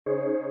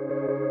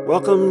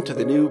Welcome to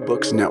the New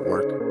Books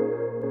Network.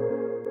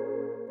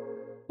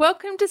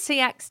 Welcome to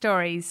SEAC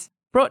Stories,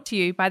 brought to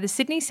you by the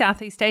Sydney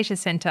Southeast Asia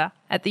Centre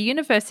at the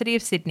University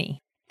of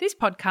Sydney. This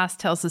podcast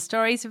tells the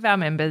stories of our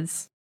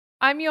members.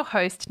 I'm your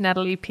host,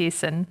 Natalie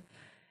Pearson.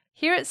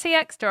 Here at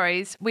SEAC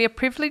Stories, we are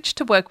privileged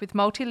to work with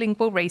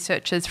multilingual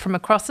researchers from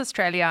across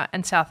Australia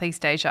and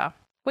Southeast Asia.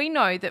 We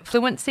know that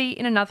fluency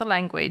in another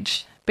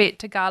language, be it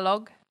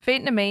Tagalog,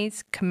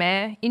 Vietnamese,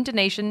 Khmer,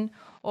 Indonesian,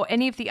 or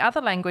any of the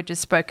other languages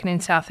spoken in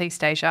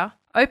Southeast Asia,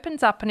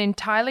 opens up an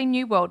entirely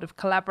new world of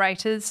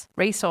collaborators,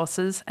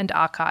 resources, and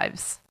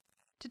archives.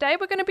 Today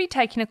we're going to be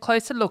taking a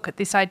closer look at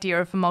this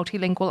idea of a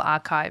multilingual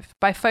archive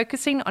by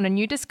focusing on a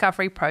new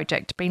discovery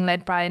project being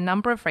led by a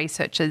number of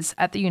researchers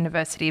at the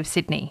University of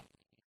Sydney.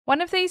 One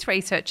of these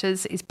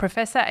researchers is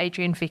Professor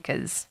Adrian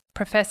Vickers,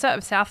 Professor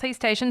of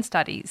Southeast Asian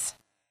Studies.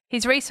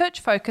 His research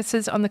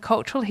focuses on the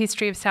cultural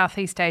history of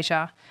Southeast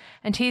Asia,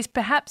 and he is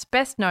perhaps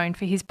best known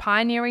for his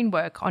pioneering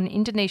work on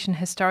Indonesian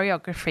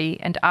historiography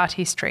and art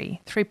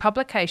history through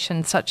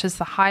publications such as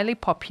the highly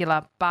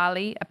popular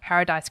Bali, A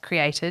Paradise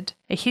Created,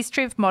 A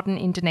History of Modern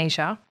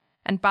Indonesia,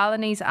 and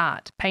Balinese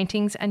Art,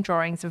 Paintings and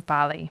Drawings of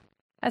Bali.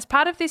 As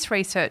part of this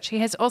research, he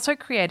has also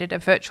created a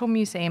virtual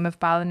museum of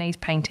Balinese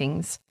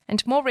paintings,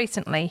 and more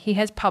recently he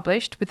has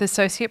published with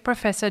Associate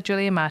Professor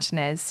Julia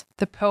Martinez,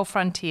 The Pearl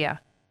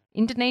Frontier,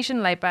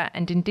 Indonesian Labour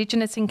and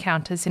Indigenous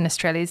Encounters in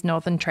Australia's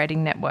Northern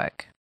Trading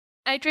Network.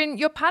 Adrian,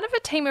 you're part of a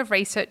team of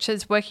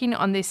researchers working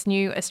on this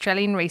new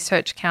Australian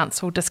Research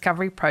Council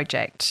discovery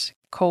project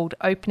called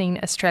Opening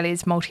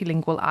Australia's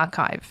Multilingual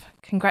Archive.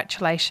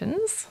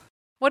 Congratulations.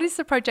 What is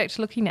the project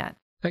looking at?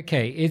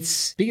 Okay,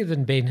 it's bigger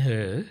than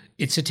Ben-Hur.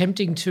 It's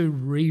attempting to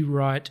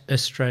rewrite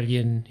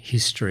Australian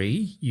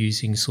history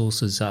using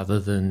sources other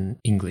than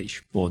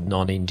English or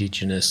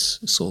non-Indigenous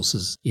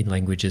sources in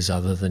languages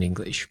other than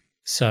English.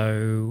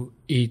 So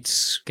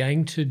it's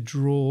going to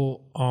draw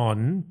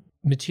on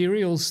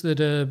materials that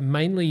are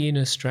mainly in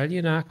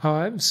Australian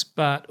archives,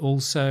 but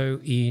also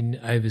in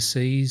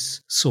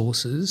overseas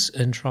sources,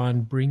 and try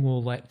and bring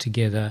all that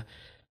together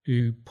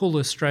to pull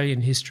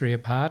Australian history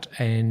apart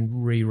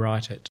and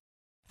rewrite it.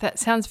 That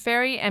sounds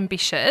very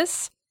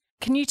ambitious.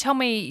 Can you tell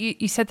me,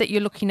 you said that you're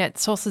looking at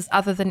sources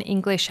other than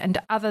English and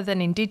other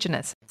than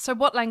Indigenous. So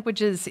what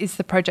languages is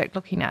the project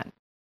looking at?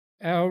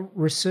 Our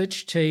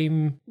research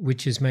team,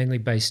 which is mainly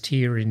based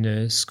here in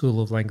the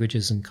School of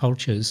Languages and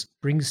Cultures,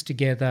 brings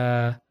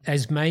together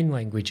as main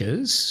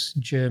languages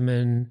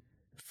German,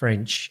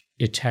 French,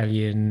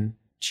 Italian,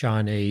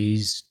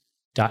 Chinese,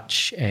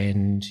 Dutch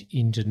and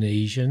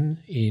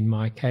Indonesian in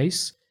my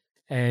case,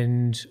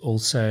 and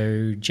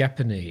also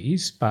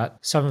Japanese. But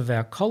some of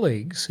our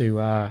colleagues who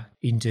are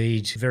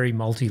indeed very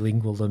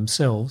multilingual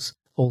themselves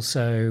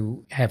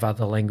also have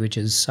other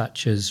languages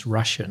such as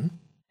Russian.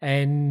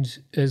 And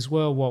as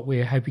well, what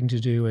we're hoping to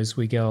do as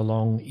we go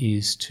along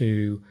is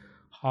to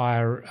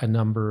hire a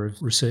number of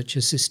research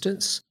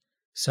assistants.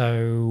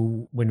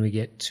 So when we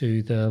get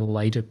to the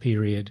later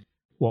period,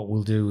 what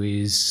we'll do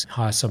is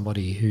hire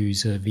somebody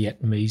who's a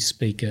Vietnamese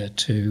speaker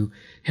to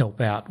help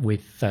out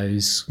with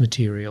those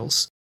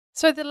materials.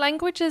 So the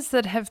languages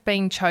that have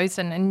been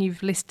chosen, and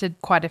you've listed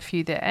quite a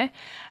few there,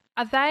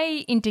 are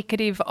they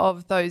indicative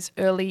of those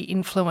early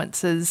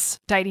influences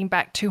dating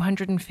back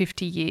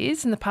 250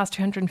 years, in the past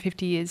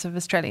 250 years of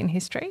Australian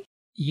history?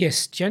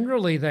 Yes,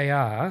 generally they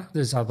are.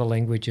 There's other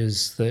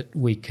languages that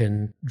we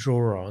can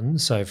draw on.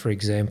 So, for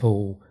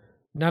example,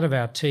 none of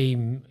our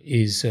team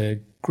is a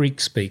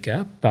Greek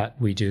speaker, but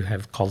we do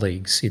have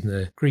colleagues in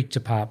the Greek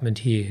department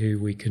here who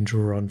we can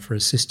draw on for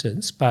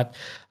assistance. But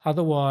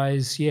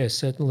otherwise, yes,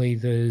 certainly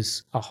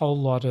there's a whole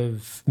lot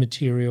of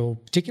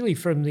material, particularly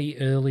from the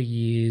early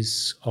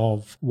years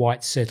of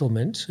white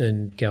settlement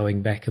and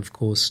going back, of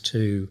course,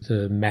 to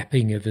the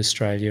mapping of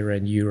Australia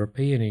and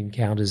European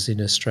encounters in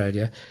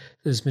Australia.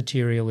 There's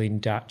material in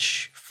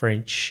Dutch,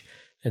 French,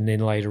 and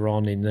then later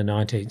on in the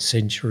 19th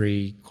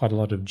century, quite a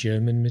lot of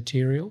German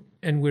material.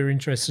 And we're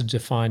interested to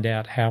find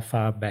out how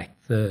far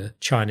back the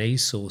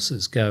Chinese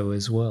sources go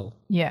as well.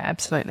 Yeah,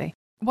 absolutely.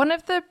 One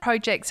of the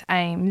project's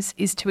aims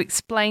is to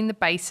explain the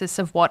basis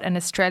of what an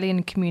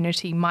Australian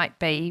community might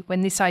be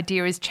when this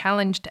idea is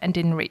challenged and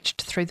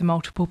enriched through the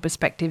multiple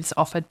perspectives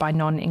offered by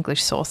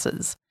non-English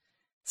sources.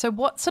 So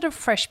what sort of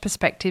fresh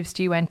perspectives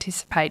do you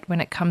anticipate when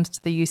it comes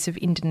to the use of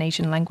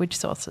Indonesian language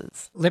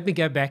sources? Let me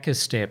go back a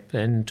step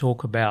and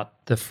talk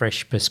about the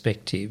fresh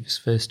perspectives,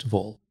 first of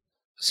all.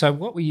 So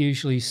what we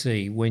usually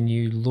see when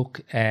you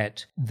look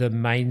at the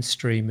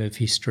mainstream of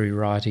history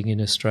writing in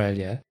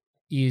Australia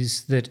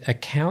is that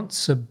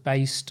accounts are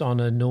based on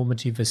a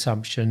normative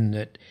assumption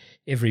that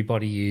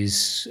everybody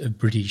is of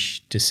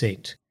British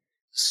descent.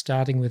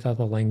 Starting with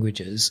other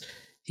languages,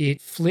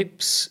 it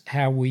flips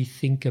how we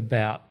think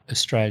about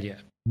Australia,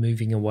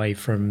 moving away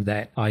from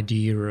that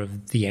idea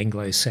of the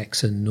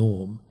Anglo-Saxon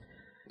norm.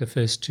 The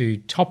first two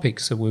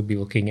topics that we'll be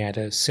looking at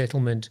are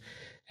settlement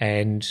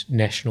and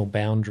national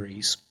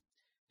boundaries.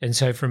 And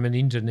so from an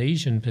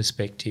Indonesian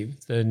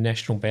perspective, the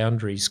national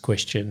boundaries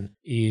question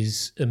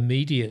is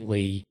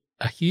immediately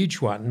a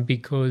huge one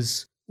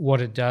because what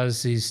it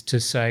does is to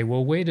say,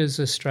 well, where does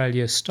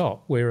Australia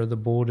stop? Where are the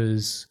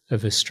borders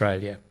of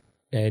Australia?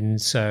 And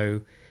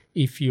so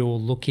if you're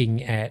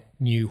looking at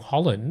New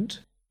Holland,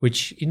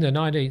 which in the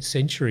 19th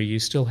century you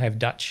still have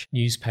Dutch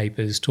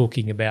newspapers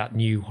talking about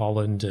New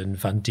Holland and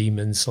Van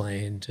Diemen's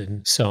Land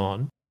and so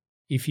on.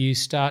 If you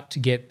start to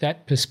get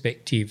that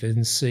perspective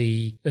and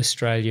see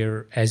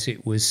Australia as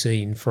it was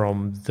seen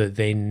from the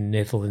then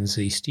Netherlands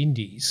East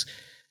Indies,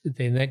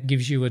 then that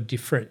gives you a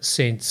different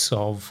sense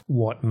of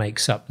what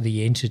makes up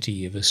the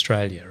entity of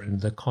Australia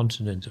and the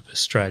continent of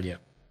Australia.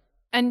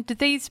 And do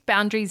these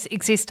boundaries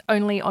exist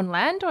only on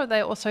land, or are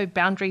there also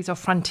boundaries or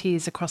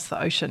frontiers across the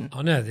ocean?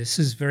 Oh no, this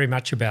is very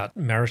much about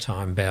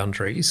maritime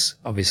boundaries.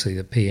 Obviously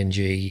the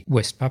PNG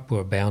West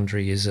Papua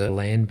boundary is a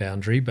land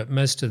boundary, but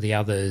most of the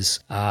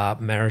others are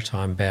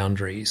maritime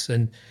boundaries.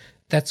 And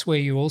that's where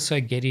you also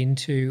get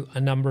into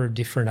a number of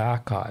different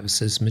archives.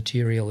 There's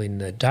material in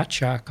the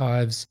Dutch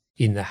archives,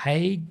 in The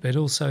Hague, but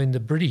also in the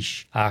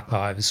British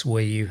archives,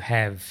 where you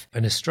have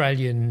an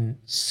Australian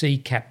sea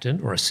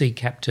captain or a sea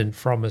captain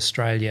from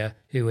Australia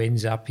who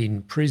ends up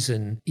in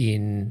prison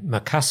in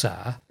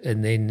Makassar.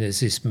 And then there's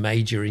this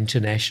major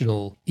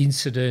international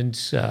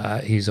incident.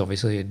 He's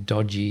obviously a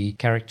dodgy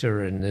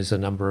character, and there's a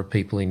number of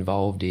people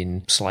involved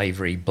in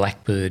slavery,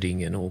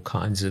 blackbirding and all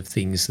kinds of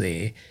things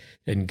there,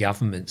 and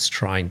governments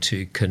trying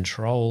to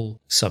control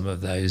some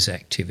of those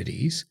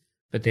activities.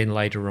 But then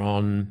later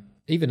on,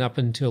 even up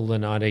until the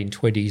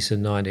 1920s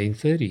and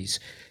 1930s,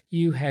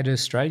 you had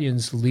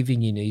Australians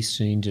living in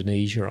eastern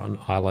Indonesia on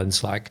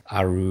islands like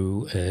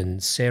Aru and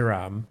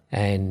Seram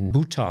and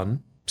Buton,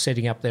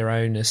 setting up their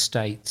own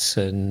estates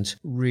and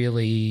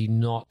really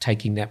not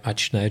taking that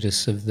much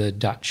notice of the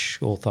Dutch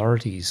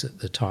authorities at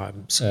the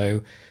time.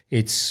 So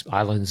it's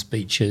islands,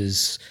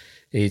 beaches,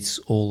 it's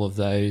all of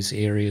those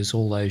areas,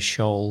 all those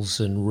shoals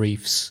and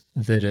reefs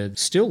that are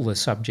still the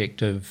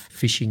subject of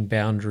fishing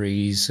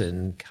boundaries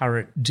and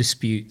current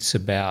disputes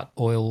about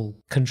oil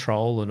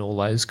control and all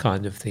those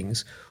kind of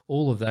things.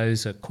 All of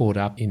those are caught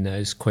up in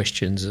those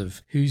questions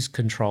of who's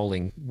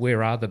controlling,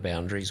 where are the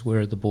boundaries,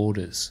 where are the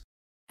borders.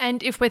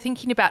 And if we're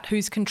thinking about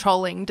who's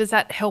controlling, does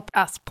that help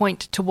us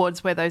point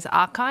towards where those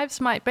archives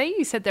might be?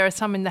 You said there are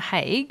some in The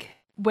Hague.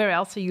 Where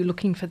else are you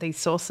looking for these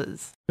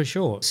sources? For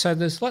sure. So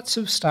there's lots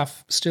of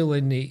stuff still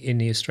in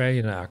the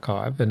Australian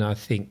archive, and I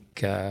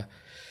think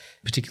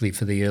particularly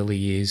for the early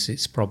years,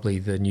 it's probably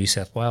the New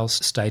South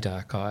Wales state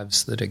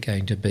archives that are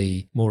going to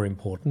be more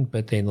important,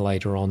 but then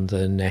later on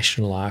the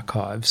national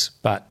archives.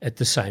 But at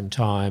the same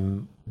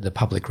time, the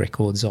Public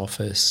Records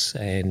Office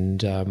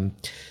and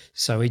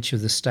so each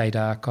of the state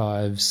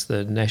archives,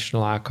 the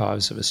National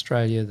Archives of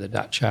Australia, the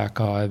Dutch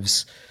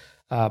archives,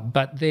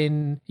 but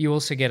then you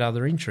also get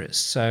other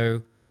interests.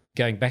 So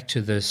going back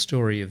to the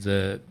story of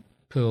the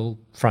pearl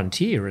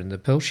frontier and the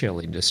pearl shell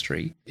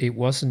industry, it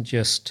wasn't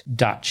just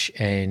Dutch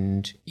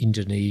and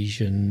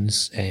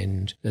Indonesians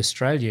and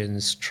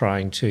Australians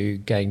trying to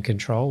gain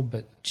control,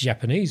 but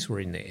Japanese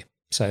were in there.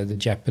 So the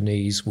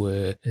Japanese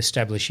were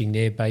establishing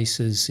their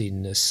bases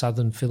in the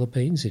southern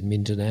Philippines, in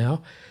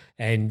Mindanao,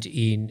 and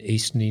in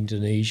eastern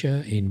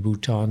Indonesia, in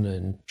Buton,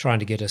 and trying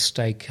to get a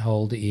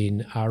stakehold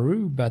in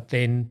Aru, but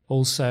then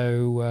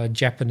also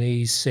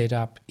Japanese set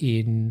up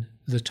in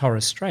the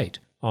Torres Strait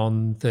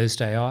on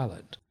Thursday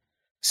Island.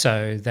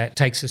 So that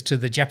takes us to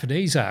the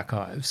Japanese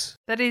archives.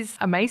 That is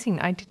amazing.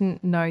 I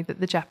didn't know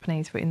that the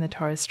Japanese were in the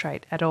Torres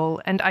Strait at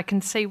all. And I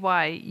can see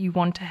why you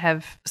want to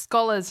have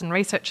scholars and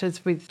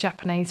researchers with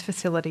Japanese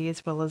facility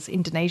as well as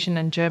Indonesian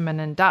and German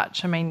and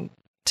Dutch. I mean,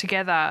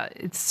 together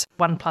it's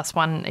 1 +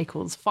 1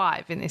 =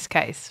 5 in this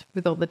case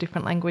with all the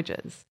different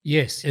languages.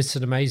 Yes, it's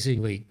an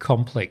amazingly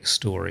complex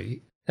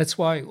story. That's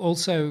why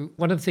also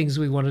one of the things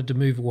we wanted to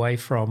move away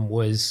from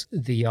was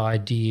the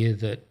idea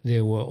that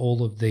there were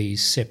all of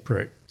these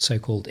separate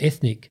so-called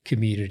ethnic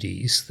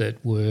communities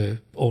that were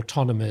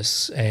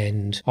autonomous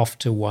and off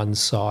to one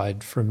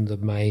side from the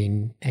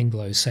main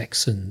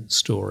Anglo-Saxon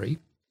story.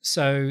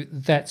 So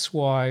that's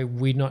why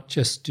we're not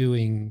just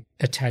doing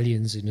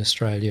Italians in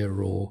Australia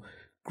or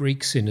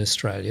Greeks in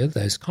Australia.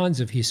 Those kinds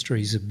of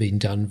histories have been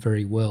done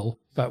very well.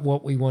 But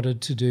what we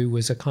wanted to do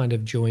was a kind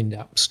of joined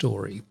up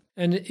story.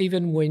 And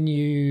even when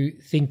you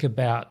think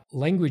about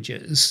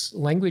languages,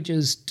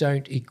 languages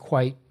don't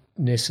equate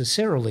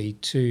necessarily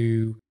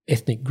to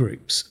ethnic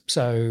groups.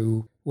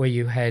 So where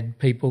you had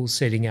people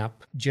setting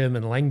up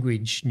German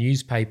language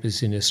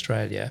newspapers in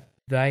Australia,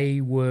 they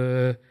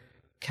were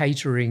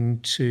catering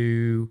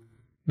to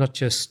not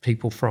just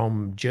people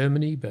from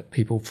Germany, but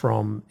people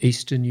from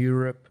Eastern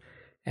Europe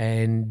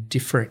and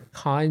different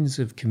kinds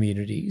of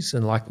communities.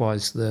 And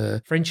likewise,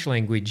 the French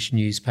language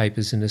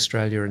newspapers in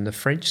Australia and the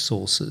French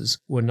sources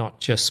were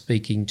not just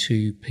speaking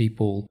to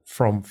people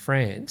from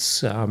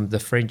France. The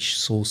French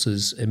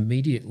sources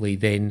immediately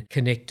then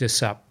connect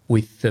us up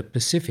with the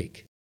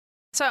Pacific.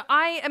 So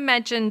I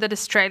imagine that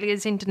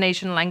Australia's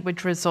Indonesian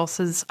language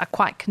resources are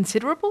quite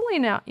considerable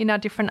in our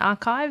different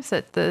archives,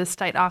 at the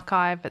State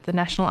Archive, at the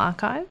National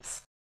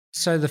Archives.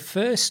 So the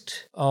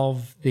first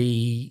of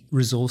the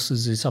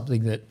resources is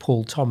something that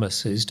Paul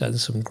Thomas, who's done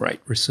some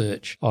great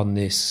research on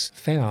this,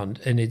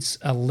 found, and it's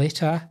a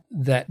letter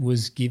that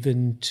was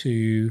given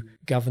to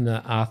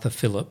Governor Arthur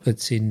Phillip.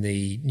 It's in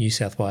the New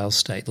South Wales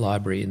State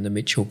Library in the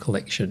Mitchell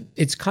Collection.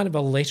 It's kind of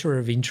a letter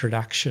of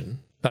introduction,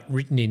 but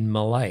written in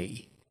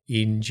Malay,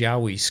 in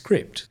Jawi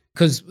script.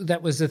 Because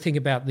that was the thing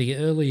about the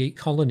early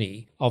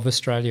colony of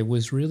Australia,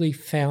 was really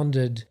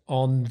founded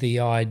on the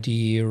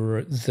idea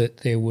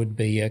that there would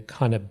be a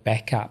kind of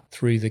backup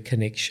through the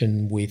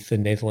connection with the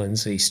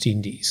Netherlands East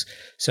Indies.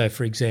 So,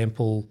 for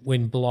example,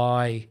 when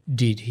Bligh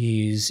did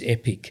his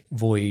epic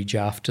voyage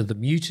after the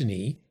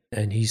mutiny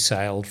and he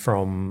sailed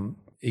from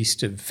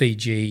east of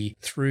Fiji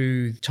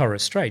through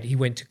Torres Strait, he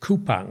went to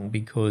Kupang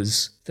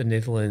because the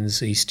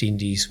Netherlands East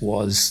Indies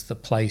was the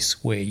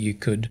place where you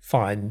could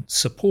find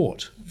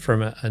support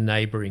from a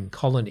neighbouring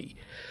colony.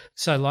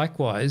 So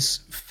likewise,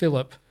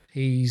 Phillip,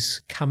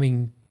 he's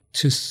coming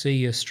to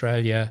see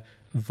Australia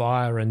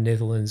via a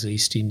Netherlands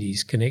East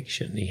Indies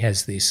connection. He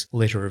has this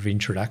letter of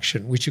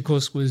introduction, which of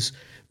course was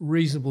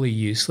reasonably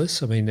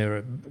useless. I mean,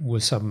 there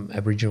were some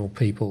Aboriginal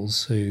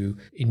peoples who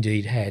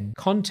indeed had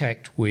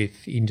contact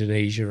with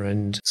Indonesia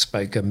and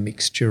spoke a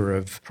mixture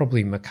of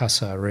probably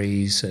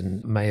Makassarese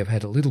and may have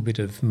had a little bit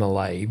of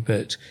Malay,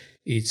 but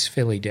it's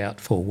fairly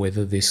doubtful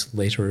whether this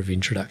letter of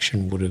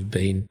introduction would have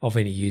been of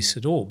any use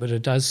at all. But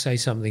it does say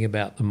something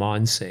about the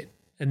mindset.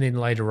 And then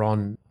later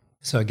on,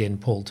 so again,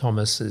 Paul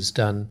Thomas has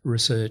done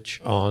research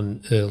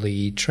on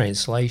early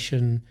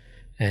translation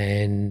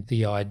and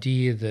the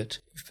idea that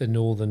for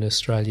Northern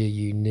Australia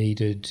you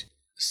needed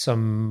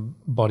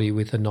somebody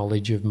with a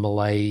knowledge of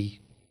Malay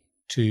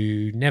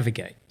to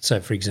navigate. So,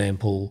 for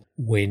example,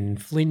 when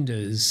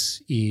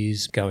Flinders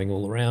is going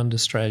all around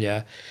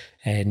Australia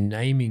and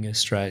naming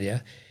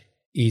Australia,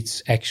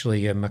 it's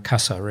actually a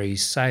Makassarese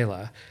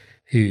sailor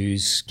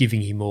who's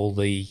giving him all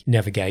the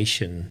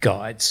navigation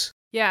guides.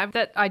 Yeah,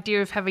 that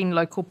idea of having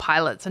local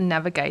pilots and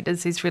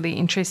navigators is really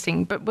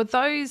interesting. But were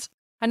those,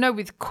 I know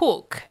with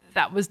Cook,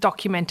 that was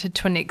documented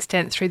to an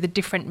extent through the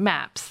different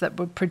maps that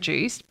were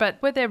produced,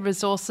 but were there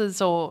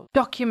resources or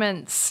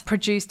documents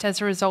produced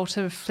as a result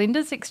of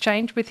Flinders'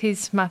 exchange with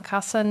his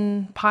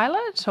Marcassan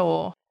pilot,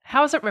 or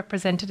how is it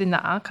represented in the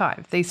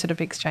archive, these sort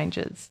of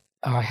exchanges?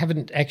 I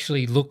haven't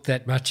actually looked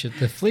that much at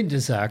the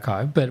Flinders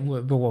archive, but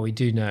what we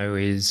do know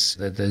is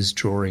that there's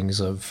drawings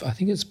of, I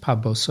think it's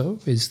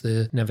Barbosso is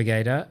the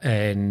navigator,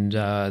 and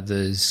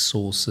there's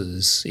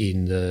sources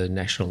in the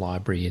National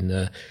Library in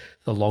the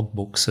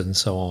logbooks and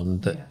so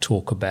on that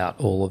talk about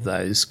all of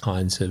those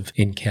kinds of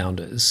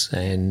encounters.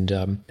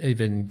 And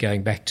even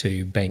going back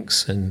to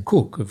Banks and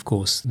Cook, of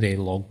course, their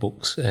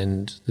logbooks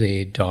and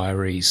their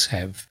diaries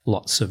have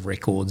lots of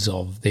records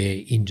of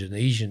their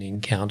Indonesian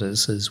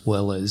encounters as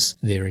well as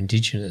their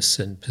Indigenous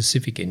and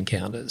Pacific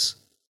encounters.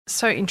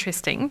 So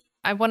interesting.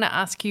 I want to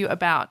ask you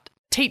about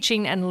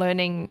teaching and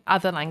learning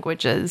other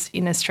languages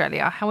in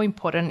Australia. How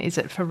important is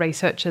it for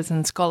researchers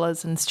and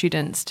scholars and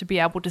students to be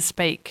able to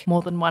speak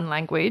more than one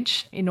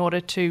language in order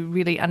to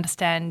really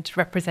understand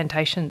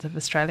representations of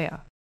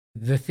Australia?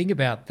 The thing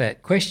about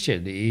that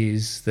question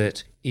is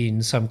that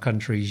in some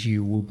countries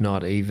you would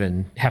not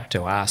even have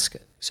to ask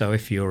it. So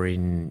if you're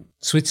in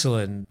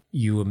Switzerland,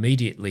 you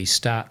immediately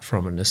start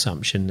from an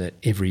assumption that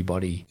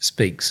everybody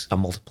speaks a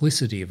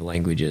multiplicity of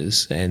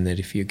languages, and that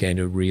if you're going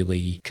to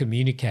really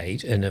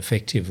communicate and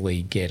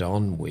effectively get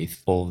on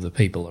with all of the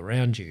people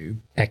around you,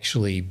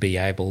 actually be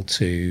able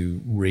to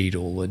read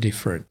all the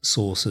different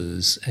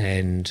sources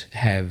and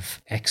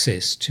have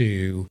access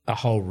to a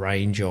whole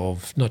range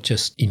of not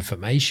just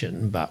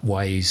information, but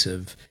ways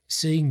of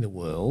seeing the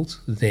world,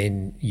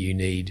 then you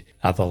need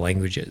other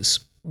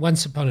languages.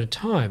 Once upon a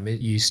time, it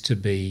used to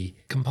be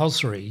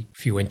compulsory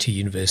if you went to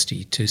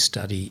university to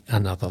study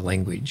another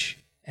language.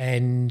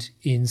 And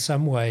in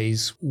some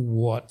ways,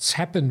 what's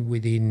happened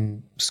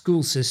within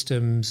school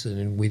systems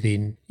and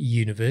within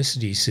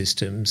university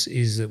systems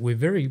is that we've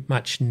very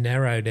much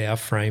narrowed our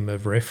frame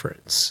of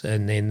reference,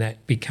 and then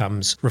that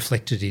becomes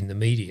reflected in the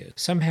media.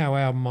 Somehow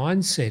our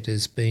mindset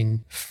has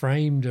been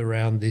framed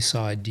around this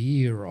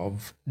idea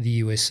of the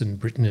US and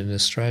Britain and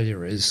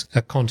Australia as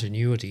a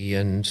continuity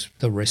and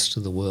the rest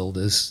of the world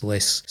as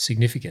less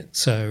significant.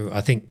 So I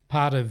think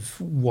part of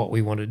what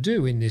we want to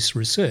do in this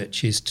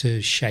research is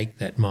to shake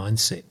that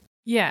mindset.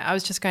 Yeah, I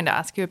was just going to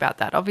ask you about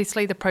that.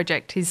 Obviously, the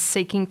project is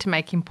seeking to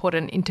make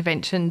important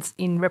interventions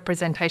in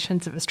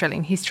representations of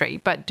Australian history,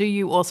 but do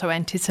you also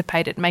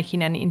anticipate it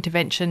making an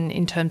intervention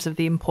in terms of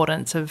the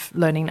importance of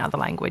learning other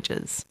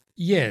languages?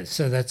 Yeah,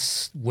 so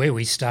that's where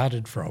we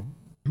started from,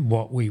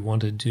 what we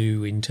want to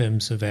do in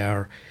terms of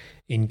our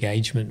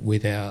engagement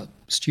with our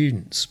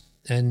students.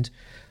 And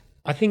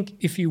I think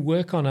if you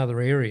work on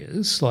other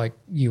areas, like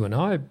you and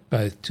I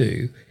both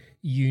do,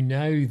 you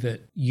know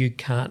that you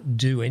can't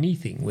do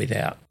anything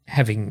without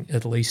having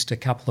at least a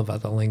couple of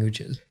other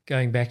languages.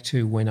 Going back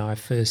to when I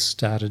first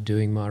started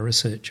doing my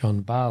research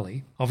on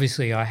Bali,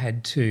 obviously I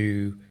had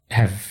to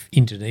have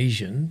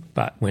Indonesian,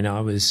 but when I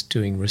was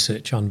doing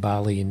research on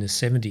Bali in the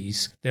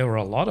 70s, there were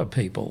a lot of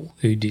people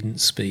who didn't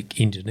speak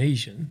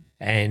Indonesian.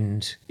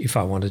 And if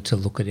I wanted to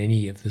look at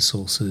any of the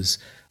sources,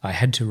 I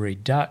had to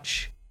read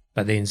Dutch,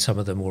 but then some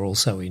of them were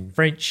also in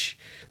French.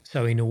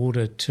 So in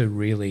order to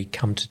really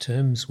come to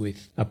terms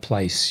with a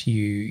place,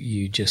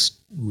 you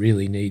just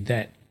really need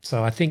that.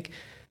 So I think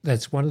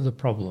that's one of the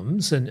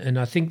problems. And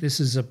I think this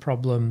is a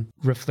problem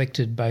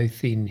reflected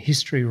both in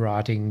history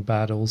writing,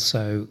 but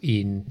also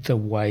in the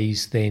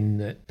ways then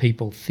that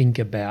people think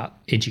about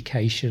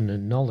education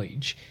and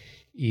knowledge,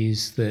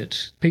 is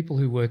that people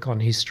who work on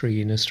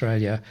history in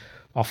Australia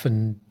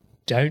often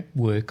don't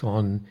work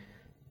on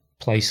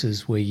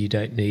places where you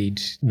don't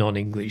need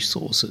non-English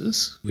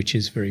sources, which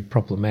is very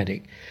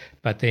problematic.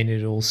 But then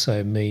it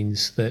also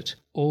means that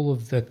all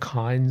of the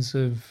kinds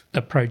of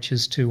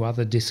approaches to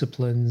other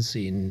disciplines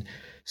in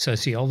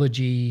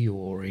sociology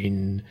or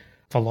in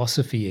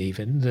philosophy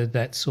even,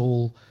 that's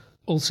all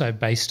also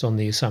based on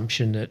the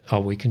assumption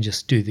that, we can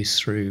just do this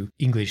through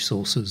English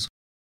sources.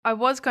 I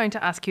was going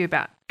to ask you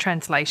about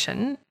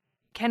translation.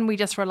 Can we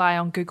just rely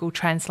on Google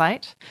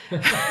Translate?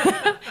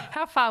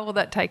 How far will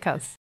that take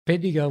us?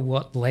 Depending on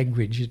what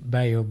language, it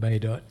may or may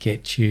not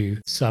get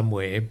you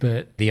somewhere,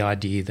 but the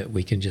idea that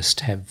we can just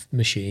have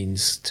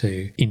machines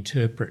to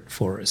interpret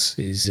for us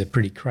is a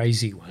pretty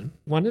crazy one.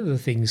 One of the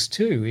things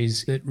too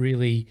is that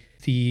really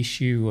the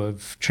issue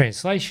of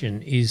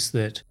translation is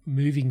that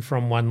moving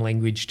from one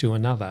language to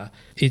another,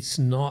 it's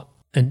not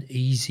an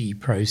easy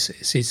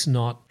process. It's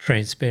not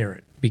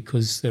transparent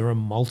because there are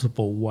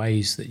multiple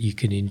ways that you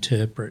can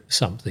interpret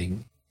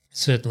something.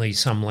 Certainly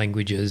some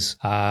languages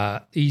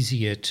are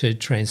easier to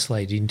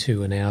translate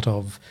into and out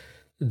of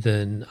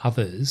than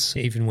others,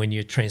 even when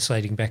you're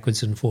translating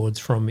backwards and forwards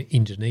from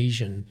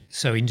Indonesian.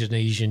 So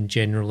Indonesian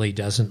generally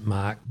doesn't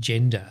mark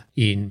gender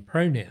in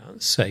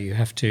pronouns, so you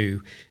have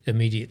to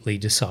immediately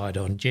decide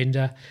on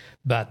gender,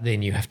 but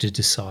then you have to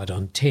decide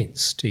on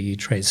tense. Do you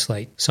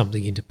translate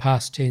something into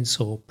past tense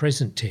or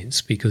present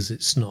tense because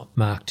it's not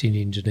marked in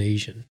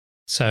Indonesian?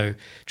 So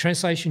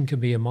translation can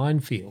be a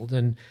minefield,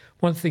 and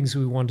one of the things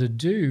we want to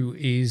do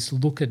is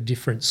look at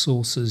different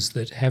sources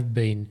that have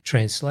been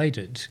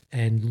translated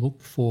and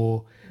look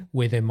for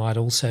where there might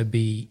also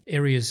be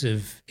areas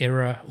of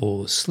error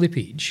or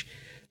slippage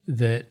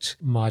that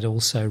might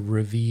also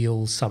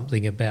reveal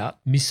something about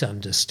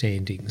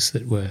misunderstandings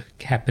that were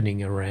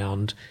happening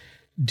around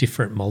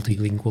different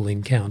multilingual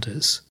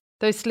encounters.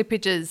 Those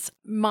slippages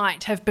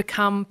might have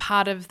become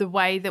part of the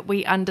way that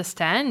we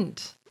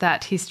understand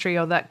that history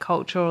or that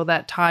culture or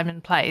that time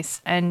and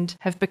place, and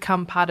have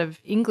become part of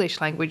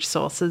English language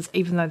sources,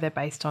 even though they're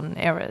based on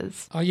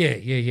errors. Oh,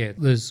 yeah.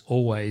 There's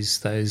always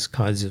those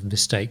kinds of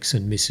mistakes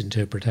and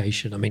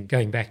misinterpretation. I mean,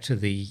 going back to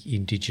the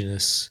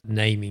Indigenous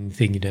naming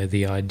thing,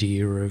 the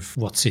idea of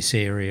what's this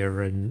area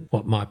and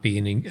what might be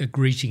a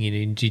greeting in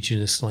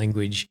Indigenous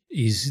language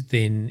is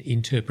then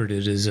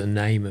interpreted as a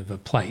name of a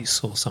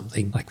place or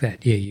something like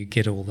that. Yeah, you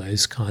get all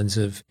those kinds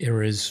of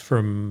errors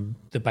from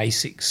the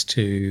basics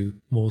to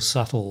more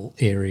subtle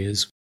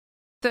areas.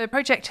 The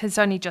project has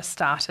only just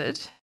started.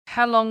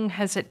 How long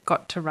has it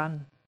got to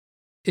run?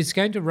 It's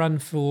going to run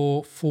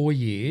for 4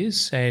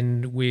 years,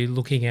 and we're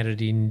looking at it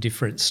in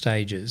different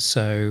stages.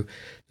 So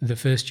the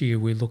first year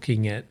we're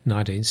looking at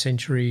 19th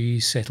century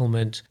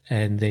settlement,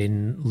 and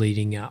then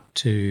leading up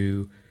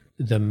to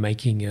the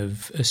making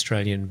of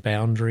Australian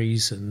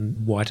boundaries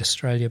and White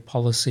Australia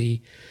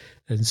policy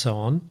and so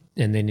on.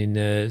 And then in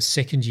the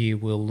second year,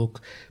 we'll look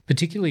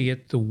particularly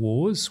at the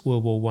wars,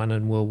 World War I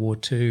and World War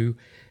II,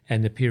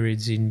 and the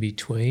periods in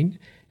between,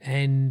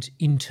 and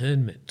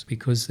internment,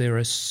 because there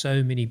are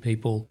so many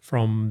people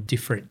from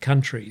different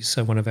countries.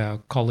 So one of our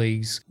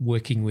colleagues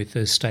working with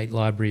the State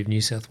Library of New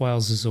South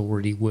Wales has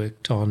already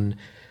worked on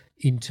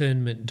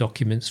internment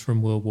documents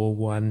from World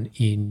War I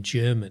in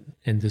German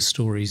and the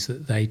stories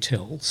that they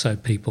tell. So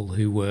people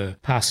who were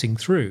passing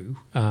through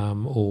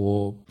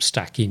or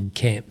stuck in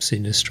camps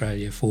in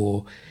Australia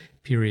for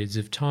periods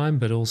of time,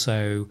 but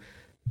also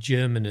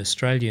German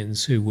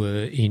Australians who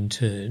were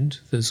interned.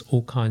 There's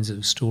all kinds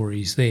of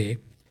stories there.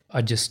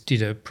 I just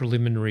did a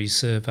preliminary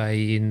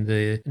survey in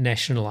the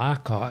National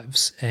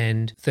Archives,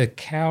 and the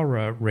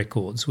Cowra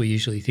records, we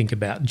usually think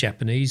about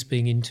Japanese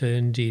being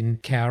interned in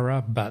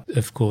Cowra, but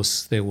of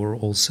course there were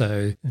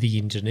also the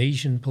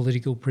Indonesian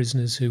political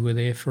prisoners who were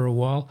there for a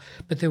while,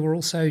 but there were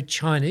also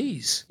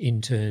Chinese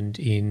interned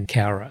in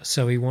Cowra.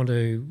 So we want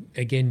to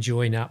again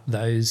join up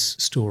those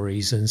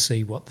stories and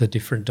see what the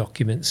different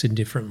documents in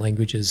different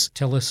languages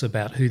tell us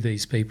about who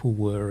these people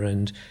were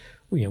and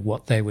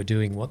what they were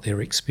doing, what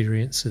their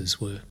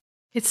experiences were.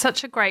 It's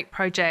such a great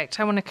project.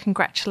 I want to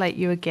congratulate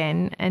you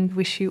again and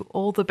wish you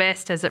all the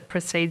best as it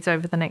proceeds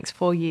over the next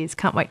 4 years.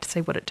 Can't wait to see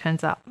what it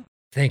turns up.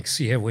 Thanks.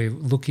 Yeah, we're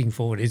looking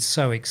forward. It's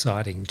so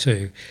exciting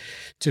to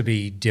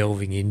be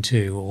delving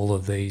into all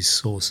of these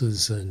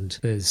sources, and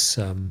there's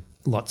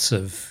lots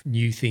of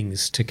new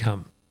things to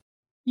come.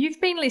 You've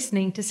been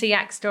listening to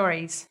SEAC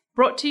Stories,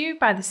 brought to you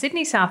by the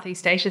Sydney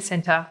Southeast Asia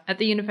Centre at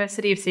the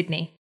University of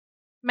Sydney.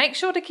 Make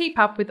sure to keep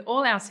up with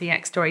all our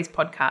SEAC Stories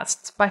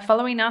podcasts by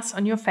following us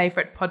on your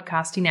favourite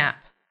podcasting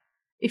app.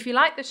 If you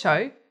like the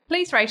show,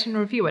 please rate and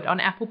review it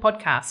on Apple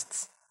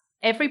Podcasts.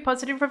 Every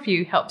positive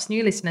review helps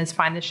new listeners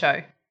find the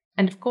show.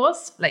 And of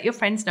course, let your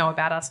friends know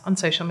about us on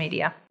social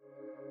media.